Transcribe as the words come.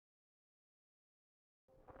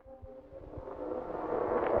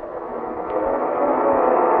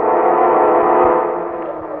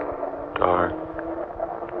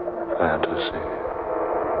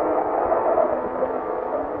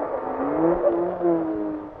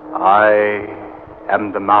I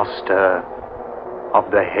am the master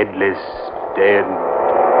of the Headless Den.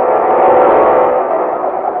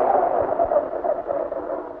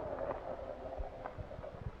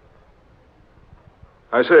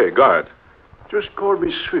 I say, guard. Just call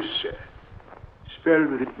me Swiss, sir.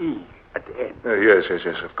 Spelled with an E at the end. Yes,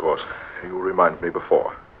 of course. You reminded me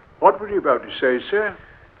before. What were you about to say, sir?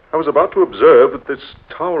 I was about to observe that this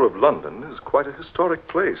Tower of London is quite a historic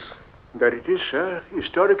place. That it is, sir.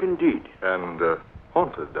 Historic indeed. And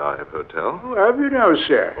haunted, I have heard tell. Oh, have you now,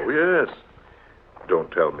 sir? Oh, yes.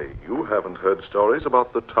 Don't tell me you haven't heard stories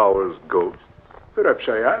about the Tower's ghosts. Perhaps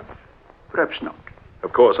I have. Perhaps not.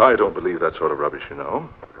 Of course, I don't believe that sort of rubbish, you know.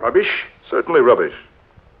 Rubbish? Certainly rubbish.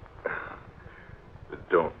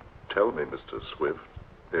 Don't tell me, Mr. Swift,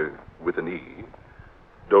 with an E,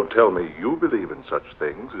 don't tell me you believe in such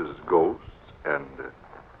things as ghosts and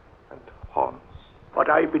haunts. What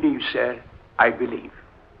I believe, sir, I believe.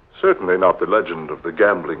 Certainly not the legend of the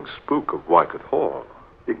gambling spook of Wycott Hall.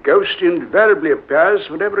 The ghost invariably appears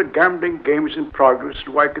whenever a gambling game is in progress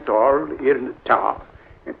at Wycott Hall here in the tower,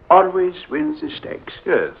 and always wins the stakes.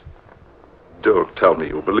 Yes. Don't tell me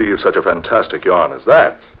you believe such a fantastic yarn as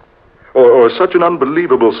that. Or such an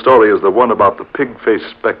unbelievable story as the one about the pig-faced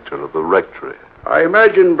specter of the rectory. I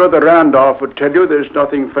imagine Brother Randolph would tell you there's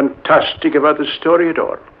nothing fantastic about the story at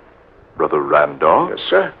all. Brother Randolph? Yes,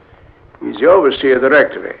 sir. He's the overseer of the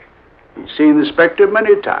rectory. He's seen the specter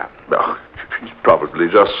many times. Oh, he's probably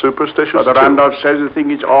just superstitious. Brother too. Randolph says the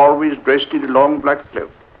thing is always dressed in a long black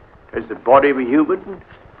cloak. Has the body of a human,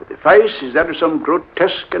 but the face is that of some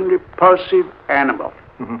grotesque and repulsive animal.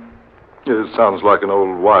 Mm-hmm. It sounds like an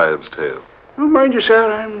old wives' tale. Oh, mind you,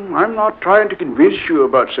 sir, I'm not trying to convince you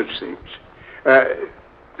about such things.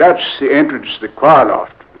 That's the entrance to the choir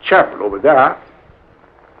loft, the chapel over there.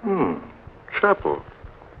 Chapel.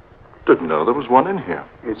 Didn't know there was one in here.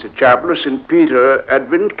 It's a chapel of St. Peter ad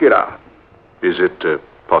Vincula. Is it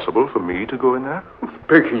possible for me to go in there?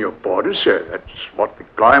 Begging your pardon, sir, that's what the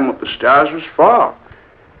climb up the stairs was for.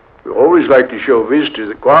 We always like to show visitors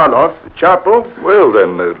the choir loft, the chapel. Well,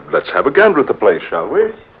 then, let's have a gander at the place, shall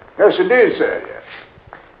we? Yes, indeed, sir, yes.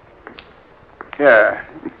 Here,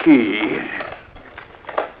 the key.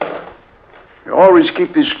 You always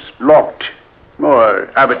keep this locked.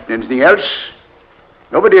 More habit than anything else.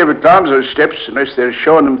 Nobody ever climbs those steps unless they're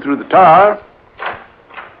showing them through the tower.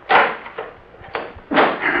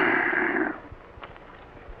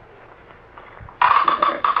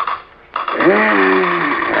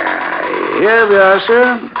 Here we are,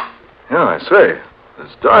 sir. Yeah, I say.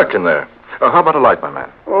 It's dark in there. How about a light, my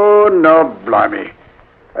man? Oh, no, blimey.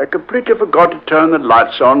 I completely forgot to turn the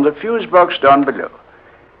lights on the fuse box down below.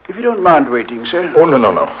 If you don't mind waiting, sir. Oh,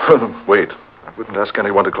 no. Wait. I wouldn't ask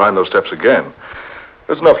anyone to climb those steps again.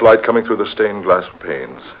 There's enough light coming through the stained glass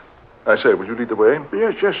panes. I say, will you lead the way?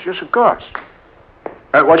 Yes, of course.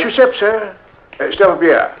 Watch your step, sir. Step up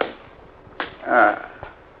here.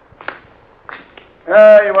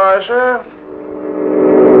 There you are, sir.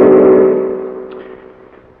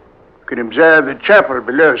 You can observe the chapel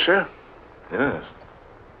below, sir. Yes.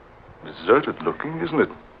 Deserted looking, isn't it?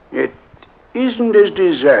 It isn't as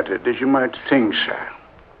deserted as you might think, sir.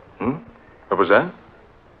 What was that?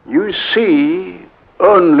 You see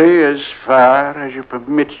only as far as you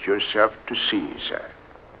permit yourself to see,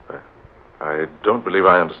 sir. I don't believe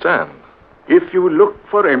I understand. If you look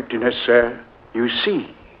for emptiness, sir, you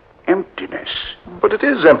see emptiness. But it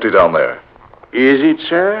is empty down there. Is it,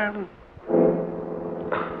 sir?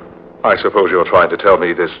 I suppose you're trying to tell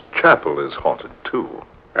me this chapel is haunted, too.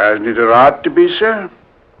 Hasn't it a right to be, sir?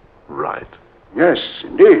 Right. Yes,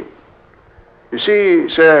 indeed. You see,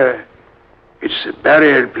 sir, it's the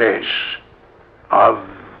burial place of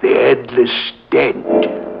the Headless Den.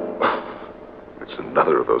 It's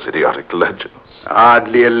another of those idiotic legends.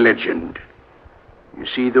 Hardly a legend. You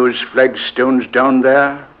see those flagstones down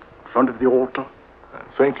there in front of the altar?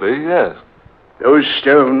 Faintly, yes. Those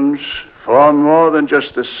stones form more than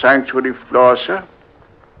just the sanctuary floor, sir.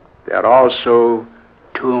 They're also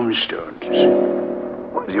tombstones.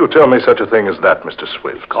 Why do you tell me such a thing as that, Mr.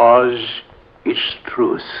 Swift? Because it's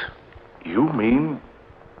truth. You mean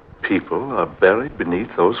people are buried beneath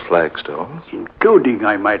those flagstones? Including,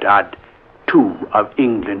 I might add, 2 of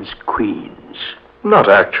England's queens. Not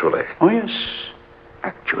actually. Oh, yes,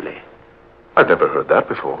 actually. I've never heard that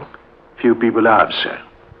before. Few people have, sir.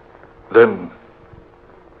 Then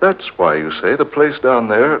that's why you say the place down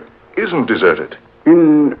there isn't deserted.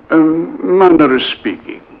 In a manner of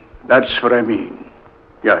speaking, that's what I mean.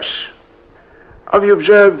 Yes. Have you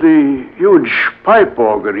observed the huge pipe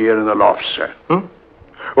organ here in the loft, sir?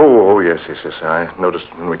 Oh, yes. I noticed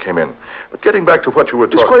when we came in. But getting back to what you were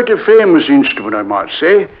It's talking... quite a famous instrument, I must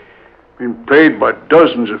say. Been played by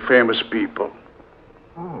dozens of famous people.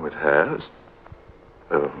 Oh, it has?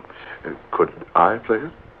 Could I play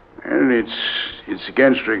it? Well, it's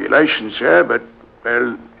against regulations, sir, but,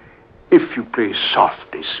 well, if you play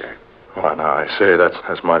softly, sir. Why, now, I say,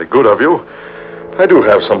 that's mighty good of you. I do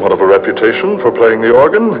have somewhat of a reputation for playing the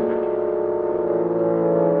organ.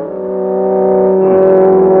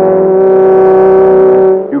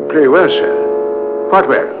 You play well, sir. Quite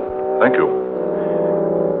well. Thank you.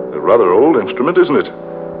 A rather old instrument, isn't it?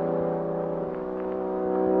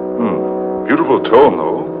 Beautiful tone,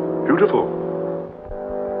 though. Beautiful.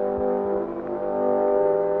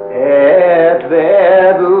 Et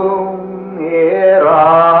verbum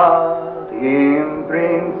erat in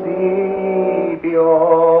principio.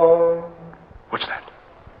 What's that?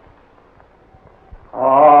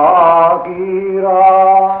 Hac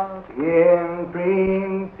erat in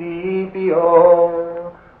principio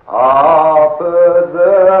apud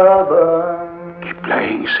verbum. Keep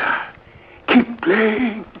playing, sir. Keep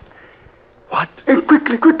playing. What?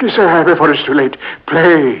 Quickly, sir, before it's too late.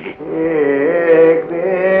 Play. Hic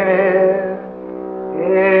venit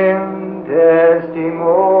in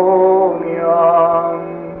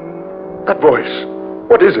testimonium. That voice.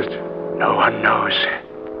 What is it? No one knows.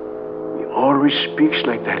 He always speaks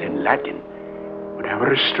like that in Latin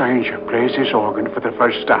whenever a stranger plays his organ for the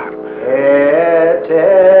first time. Et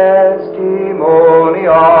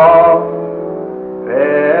testimonium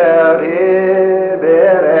peribere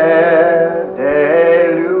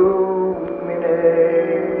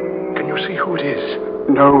delumine. Can you see who it is?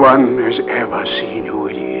 No one has ever seen who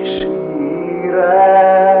it is.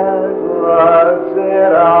 Ire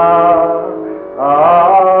laxera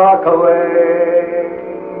acque.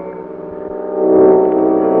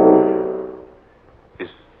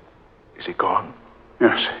 Is he gone?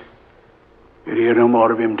 Yes. You'll hear no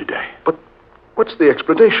more of him today. But what's the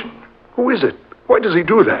explanation? Who is it? Why does he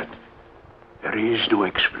do that? There is no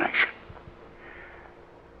explanation.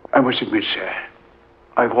 I must admit, sir,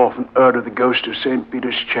 I've often heard of the ghost of St.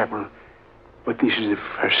 Peter's Chapel, but this is the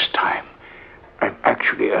first time I've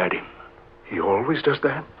actually heard him. He always does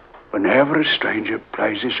that? Whenever a stranger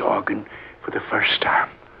plays his organ for the first time.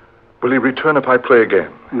 Will he return if I play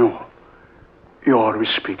again? No. He always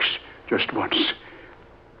speaks just once.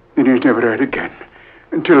 Then he's never heard again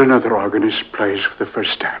until another organist plays for the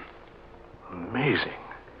first time. Amazing.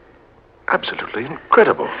 Absolutely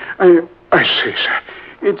incredible. I say, sir,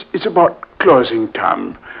 it's about closing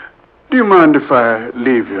time. Do you mind if I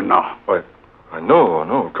leave you now? Why, no,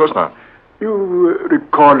 of course not. You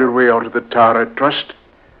recall your way out of the tower, I trust.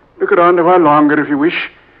 Look around a while longer if you wish.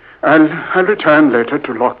 I'll return later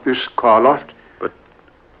to lock this car loft. But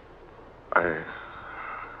I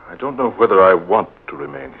don't know whether I want to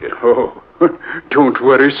remain here. Oh, don't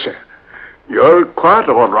worry, sir. You're quite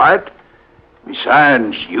all right.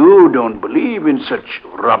 Besides, you don't believe in such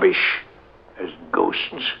rubbish as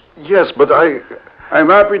ghosts. Yes, but I'm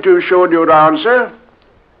happy to show you around, sir.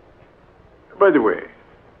 By the way,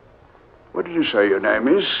 what did you say your name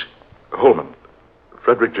is? Holman.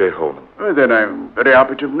 Frederick J. Holman. Well, then I'm very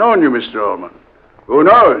happy to have known you, Mr. Holman. Who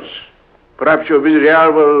knows? Perhaps your visit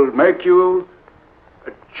here will make you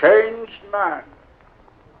a changed man.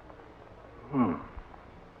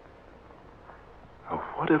 Now,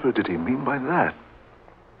 whatever did he mean by that?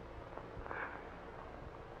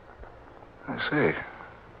 I say,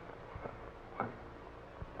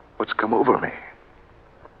 what's come over me?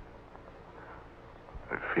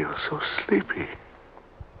 I feel so sleepy.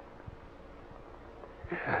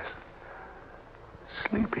 Yes,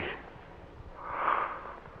 sleepy.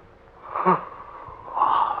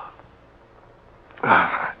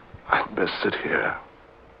 I'd best sit here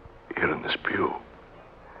in this pew.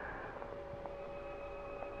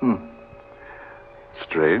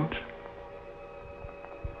 Strange.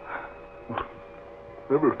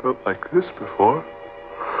 Never felt like this before.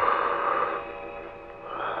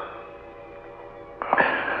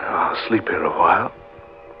 I'll sleep here a while,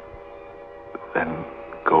 then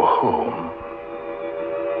go home.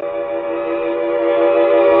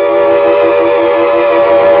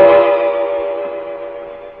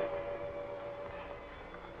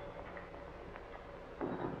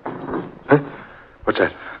 Huh? What's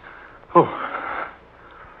that?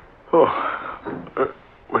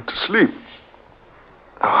 Went to sleep.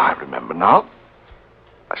 Oh, I remember now.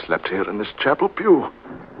 I slept here in this chapel pew.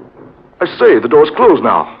 I say, the door's closed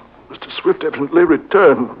now. Mr. Swift evidently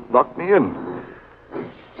returned, locked me in.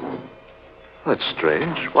 That's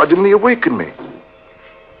strange. Why didn't he awaken me?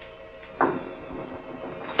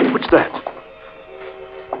 What's that?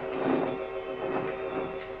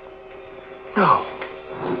 No.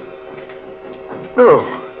 No.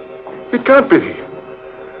 It can't be.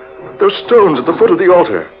 Those stones at the foot of the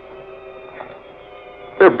altar.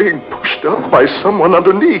 They're being pushed up by someone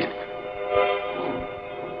underneath.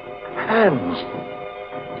 Hands.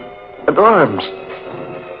 And arms.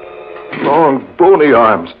 Long, bony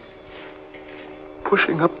arms.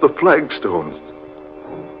 Pushing up the flagstones.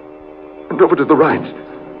 And over to the right.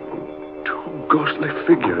 Two ghostly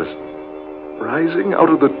figures. Rising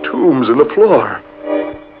out of the tombs in the floor.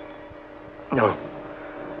 No.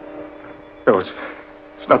 No, it's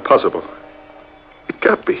not possible. It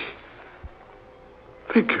can't be.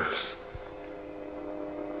 Figures.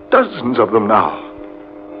 Dozens of them now.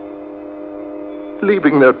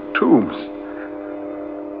 Leaving their tombs.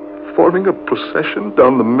 Forming a procession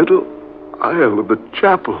down the middle aisle of the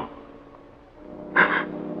chapel.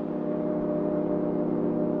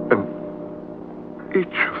 And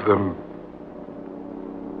each of them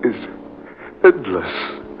is headless.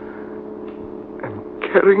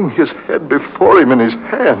 Carrying his head before him in his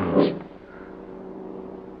hands.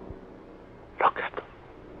 Look at them.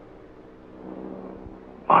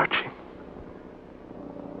 Marching.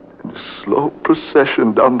 In a slow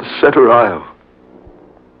procession down the center aisle.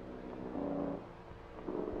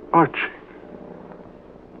 Marching.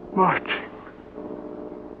 Marching.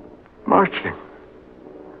 Marching.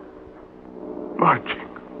 Marching.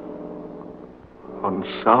 On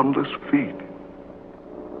soundless feet.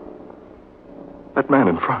 That man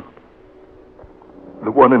in front.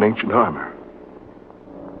 The one in ancient armor.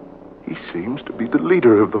 He seems to be the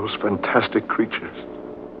leader of those fantastic creatures.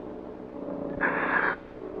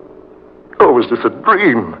 Oh, is this a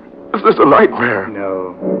dream? Is this a nightmare?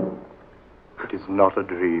 No. It is not a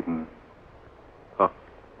dream. How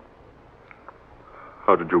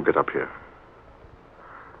did you get up here?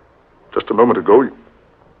 Just a moment ago,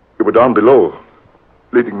 you were down below,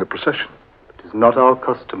 leading the procession. It is not our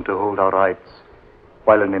custom to hold our rights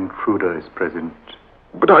while an intruder is present.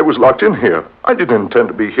 But I was locked in here. I didn't intend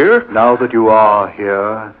to be here. Now that you are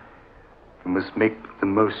here, you must make the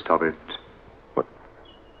most of it.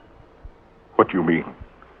 What do you mean?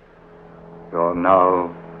 You're now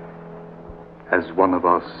as one of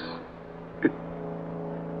us.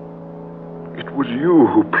 It was you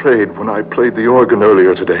who prayed when I played the organ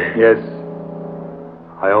earlier today. Yes.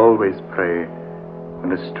 I always pray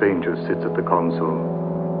when a stranger sits at the console.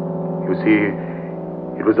 You see,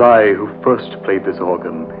 it was I who first played this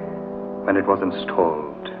organ when it was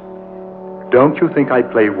installed. Don't you think I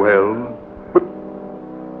play well? But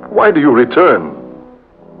why do you return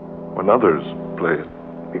when others play it?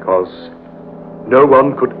 Because no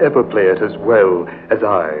one could ever play it as well as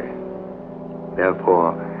I.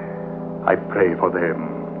 Therefore, I pray for them.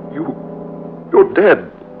 You're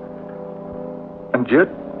dead. And yet,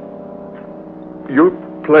 you're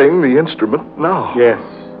playing the instrument now. Yes.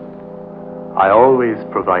 I always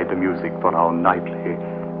provide the music for our nightly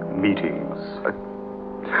meetings.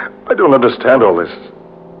 I don't understand all this.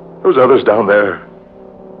 Those others down there,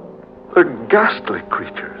 they're ghastly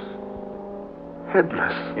creatures.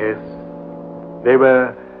 Headless. Yes. They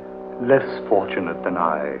were less fortunate than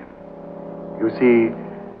I. You see,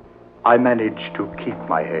 I managed to keep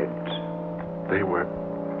my head. They were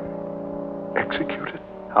executed?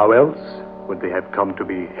 How else would they have come to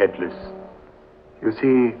be headless? You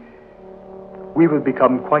see, we will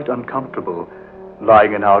become quite uncomfortable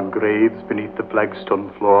lying in our graves beneath the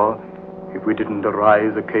flagstone floor if we didn't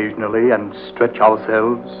arise occasionally and stretch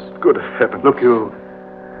ourselves. Good heavens. Look, you,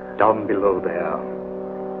 down below there.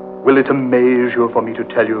 Will it amaze you for me to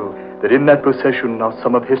tell you that in that procession are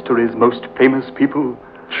some of history's most famous people?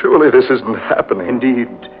 Surely this isn't happening. Indeed.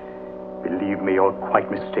 Believe me, you're quite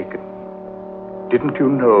mistaken. Didn't you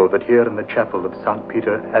know that here in the chapel of St.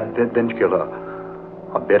 Peter ad Vincula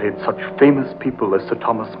are buried such famous people as Sir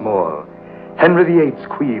Thomas More, Henry VIII's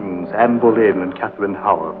queens, Anne Boleyn and Catherine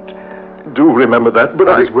Howard? Do remember that, but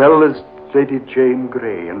as well as Lady Jane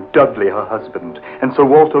Grey and Dudley, her husband, and Sir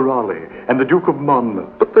Walter Raleigh, and the Duke of Monmouth.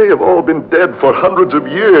 But they have all been dead for hundreds of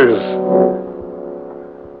years.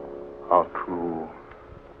 How true.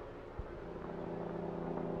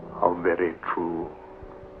 How very true.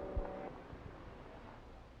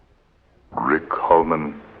 Rick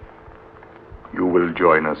Holman, you will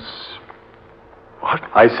join us. What?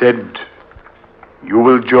 I said, you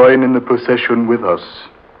will join in the procession with us.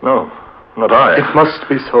 No, not I. It must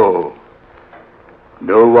be so.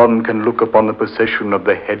 No one can look upon the procession of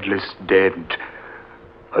the headless dead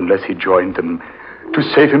unless he joined them to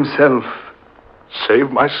save himself.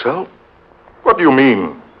 Save myself? What do you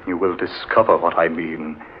mean? You will discover what I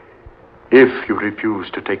mean if you refuse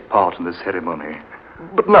to take part in the ceremony.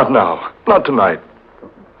 But not now. Not tonight.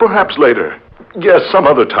 Perhaps later. Yes, some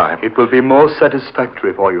other time. It will be more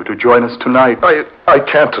satisfactory for you to join us tonight. I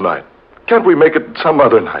can't tonight. Can't we make it some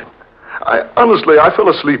other night? Honestly, I fell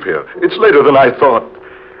asleep here. It's later than I thought.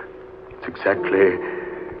 It's exactly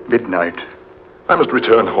midnight. I must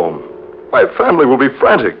return home. My family will be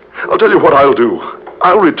frantic. I'll tell you what I'll do.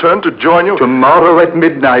 I'll return to join you. Tomorrow at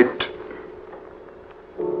midnight.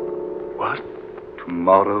 What?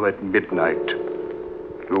 Tomorrow at midnight.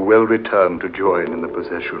 You will return to join in the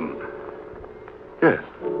procession. Yes.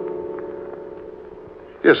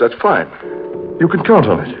 Yes, that's fine. You can count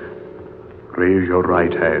on it. Raise your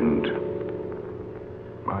right hand.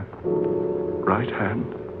 My right hand?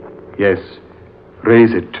 Yes,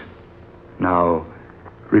 raise it. Now,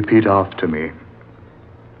 repeat after me.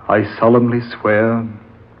 I solemnly swear.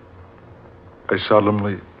 I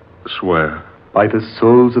solemnly swear. By the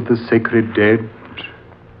souls of the sacred dead.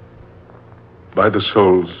 By the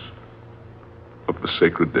souls of the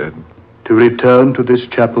sacred dead. To return to this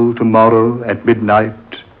chapel tomorrow at midnight.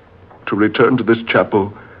 To return to this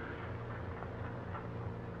chapel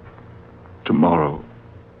tomorrow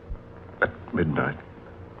at midnight.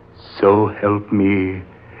 So help me,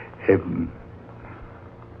 heaven.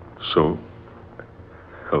 So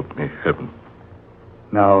help me, heaven.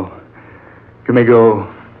 Now, you may go.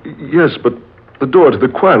 Yes, but the door to the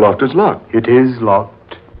choir loft is locked. It is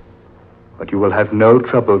locked, but you will have no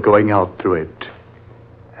trouble going out through it.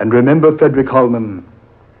 And remember, Frederick Holman,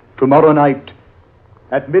 tomorrow night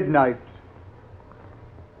at midnight.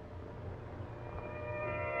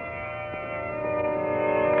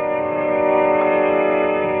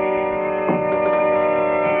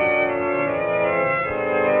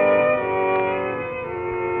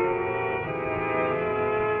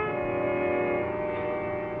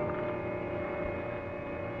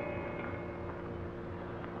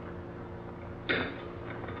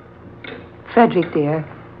 Frederick, dear,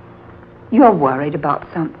 you're worried about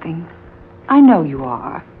something. I know you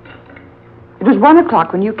are. It was 1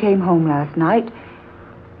 o'clock when you came home last night.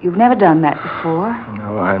 You've never done that before.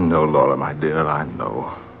 No, I know, Laura, my dear, I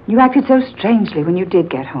know. You acted so strangely when you did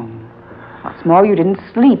get home. What's more, you didn't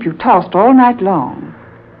sleep. You tossed all night long.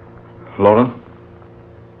 Laura,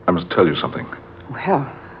 I must tell you something. Well,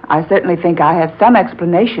 I certainly think I have some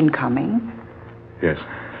explanation coming. Yes.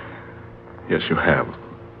 Yes, you have.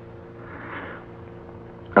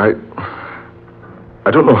 I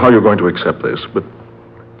don't know how you're going to accept this, but...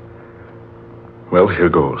 Well, here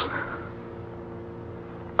goes.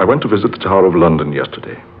 I went to visit the Tower of London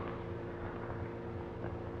yesterday.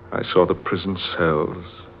 I saw the prison cells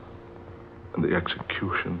and the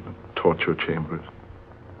execution and torture chambers.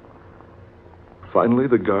 Finally,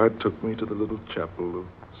 the guard took me to the little chapel of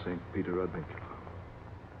St. Peter ad Vincula.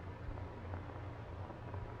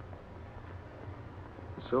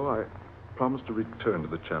 So I promised to return to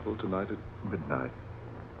the chapel tonight at midnight.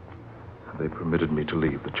 They permitted me to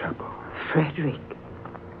leave the chapel. Frederick,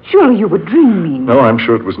 surely you were dreaming. No, I'm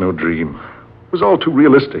sure it was no dream. It was all too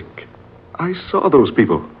realistic. I saw those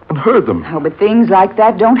people and heard them. Oh, but things like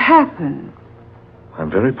that don't happen. I'm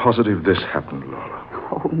very positive this happened, Laura.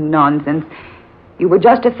 Oh, nonsense. You were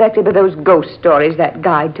just affected by those ghost stories that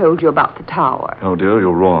guide told you about the tower. Oh, dear,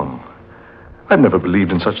 you're wrong. I've never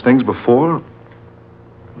believed in such things before.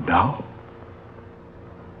 Now?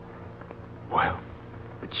 Well,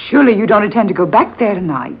 But surely you don't intend to go back there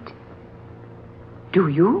tonight. Do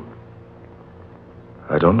you?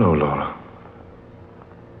 I don't know, Laura.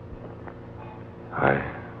 I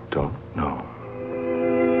don't know.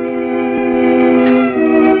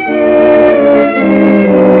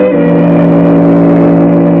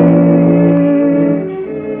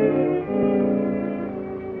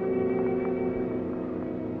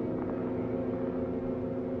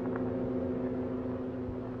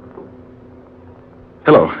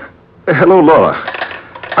 Hello. Hello, Laura.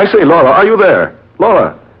 I say, Laura, are you there?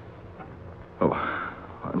 Laura. Oh,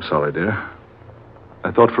 I'm sorry, dear.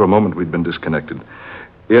 I thought for a moment we'd been disconnected.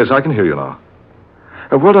 Yes, I can hear you now.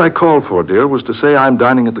 What I called for, dear, was to say I'm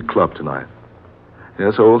dining at the club tonight.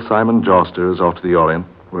 Yes, old Simon Joster is off to the Orient.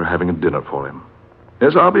 We're having a dinner for him.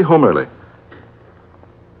 Yes, I'll be home early.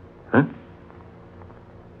 Huh?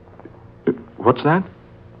 What's that?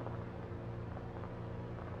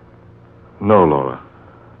 No, Laura.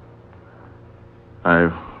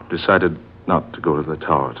 I've decided not to go to the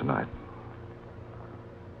tower tonight.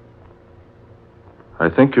 I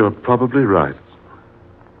think you're probably right.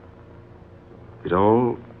 It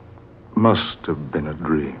all must have been a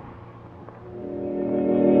dream.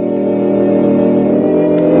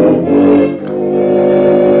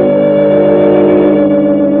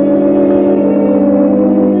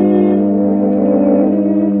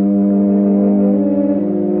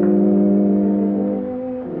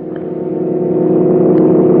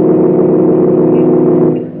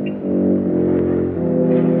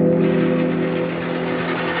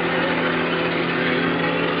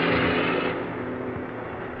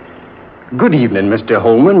 Good evening, Mr.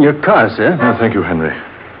 Holman. Your car, sir. Oh, thank you, Henry.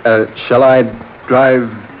 Shall I drive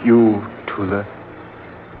you to the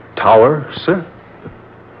tower, sir?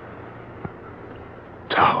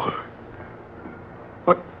 Tower?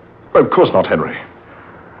 What? Of course not, Henry.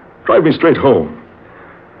 Drive me straight home.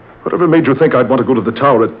 Whatever made you think I'd want to go to the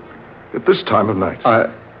tower at this time of night?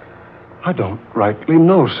 I don't rightly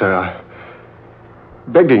know, sir.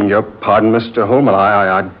 Begging your pardon, Mr. Holman,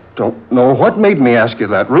 I don't know what made me ask you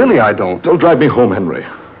that. Really, I don't. Don't drive me home, Henry.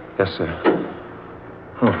 Yes, sir.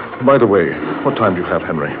 Oh, by the way, what time do you have,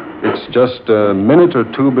 Henry? It's just a minute or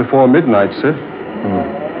two before midnight, sir.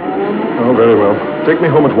 Oh, very well. Take me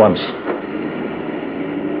home at once.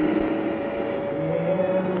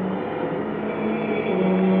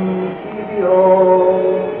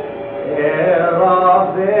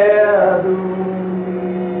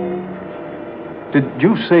 Did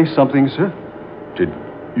you say something, sir? Did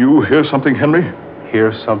you hear something, Henry?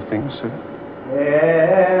 Hear something, sir?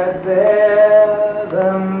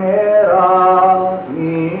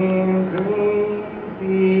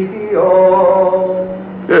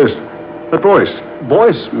 Yes, that voice.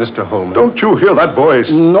 Voice, Mr. Holman. Don't you hear that voice?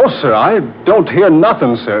 No, sir, I don't hear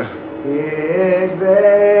nothing, sir.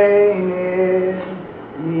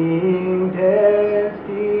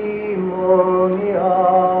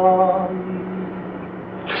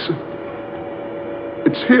 Listen.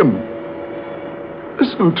 It's him.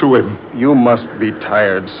 Listen to him. You must be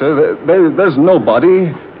tired, sir. There's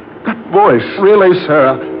nobody. That voice. Really,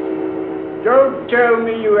 sir. Don't tell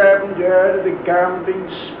me you haven't heard of the gambling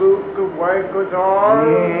spook of Waikotor.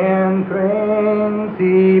 In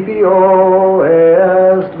principio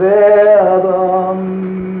est verbum.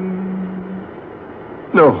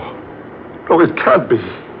 No. No, it can't be.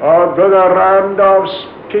 Or Brother Randolph's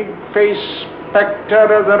pig-faced spectre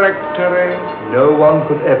of the rectory. No one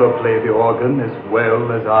could ever play the organ as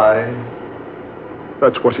well as I.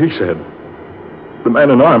 That's what he said. The man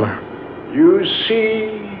in armor. You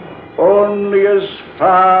see, only as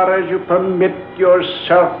far as you permit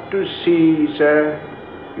yourself to see, sir.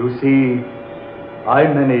 You see, I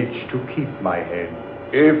managed to keep my head.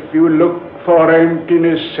 If you look for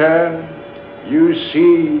emptiness, sir, you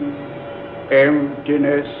see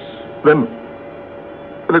emptiness. Then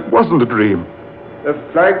it wasn't a dream. The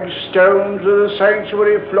flagstones of the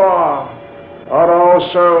sanctuary floor are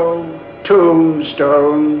also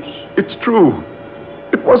tombstones. It's true.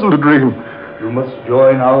 It wasn't a dream. You must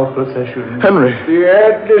join our procession. Henry. The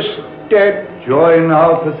headless dead. Join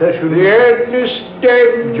our procession. The headless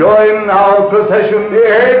dead. Join our procession. The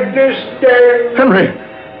headless dead. Henry.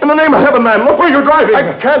 In the name of heaven, man, look where you're driving.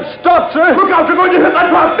 I can't stop, sir. Look out, you're going to hit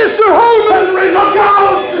that rock. Mr. Holman! Henry, look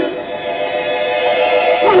out!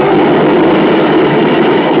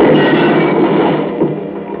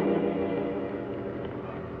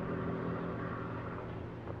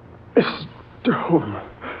 Mr. Holman.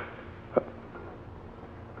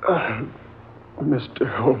 Mr.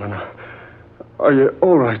 Holman, are you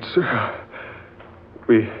all right, sir?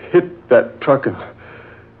 We hit that truck and...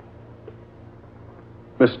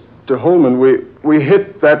 Mr. Holman, we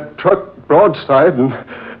hit that truck broadside and...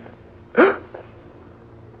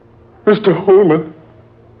 Mr. Holman,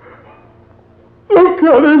 look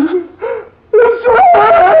at him.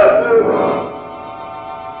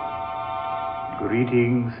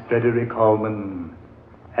 Greetings, Frederick Holman,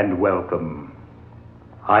 and welcome.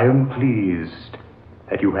 I am pleased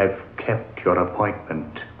that you have kept your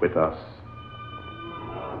appointment with us.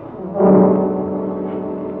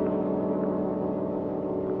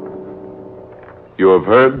 You have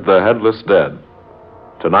heard The Headless Dead,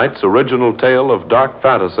 tonight's original tale of dark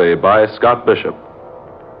fantasy by Scott Bishop.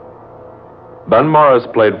 Ben Morris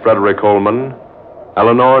played Frederick Holman,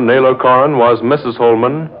 Eleanor Naylor Corrin was Mrs.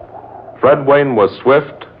 Holman, Fred Wayne was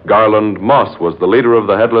Swift, Garland Moss was the leader of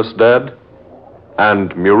the Headless Dead,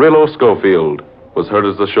 and Murillo Schofield was heard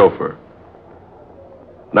as the chauffeur.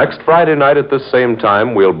 Next Friday night at this same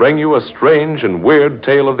time, we'll bring you a strange and weird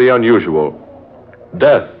tale of the unusual.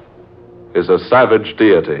 Death is a savage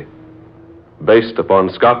deity, based upon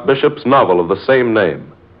Scott Bishop's novel of the same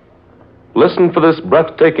name. Listen for this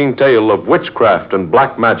breathtaking tale of witchcraft and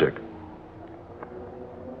black magic.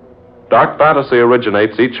 Dark Fantasy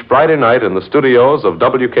originates each Friday night in the studios of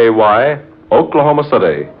WKY, Oklahoma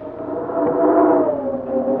City.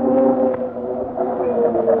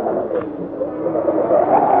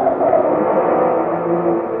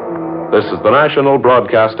 This is the National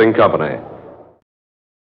Broadcasting Company.